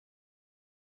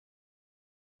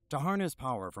To harness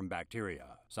power from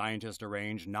bacteria, scientists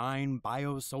arrange 9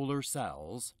 biosolar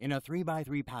cells in a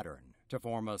 3x3 pattern to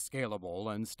form a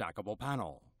scalable and stackable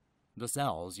panel. The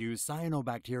cells use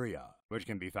cyanobacteria, which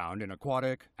can be found in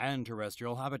aquatic and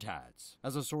terrestrial habitats,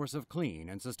 as a source of clean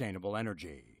and sustainable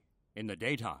energy. In the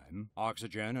daytime,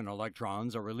 oxygen and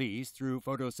electrons are released through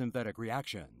photosynthetic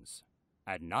reactions.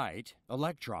 At night,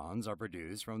 electrons are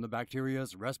produced from the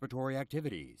bacteria's respiratory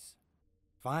activities.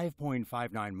 5.59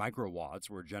 microwatts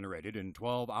were generated in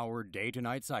 12-hour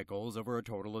day-to-night cycles over a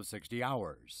total of 60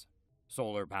 hours.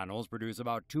 Solar panels produce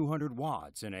about 200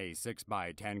 watts in a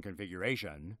 6x10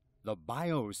 configuration. The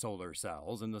biosolar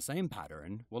cells in the same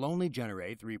pattern will only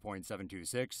generate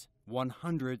 3.726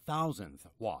 100,000th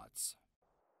watts.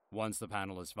 Once the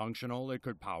panel is functional, it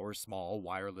could power small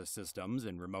wireless systems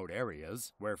in remote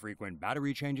areas where frequent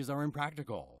battery changes are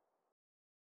impractical.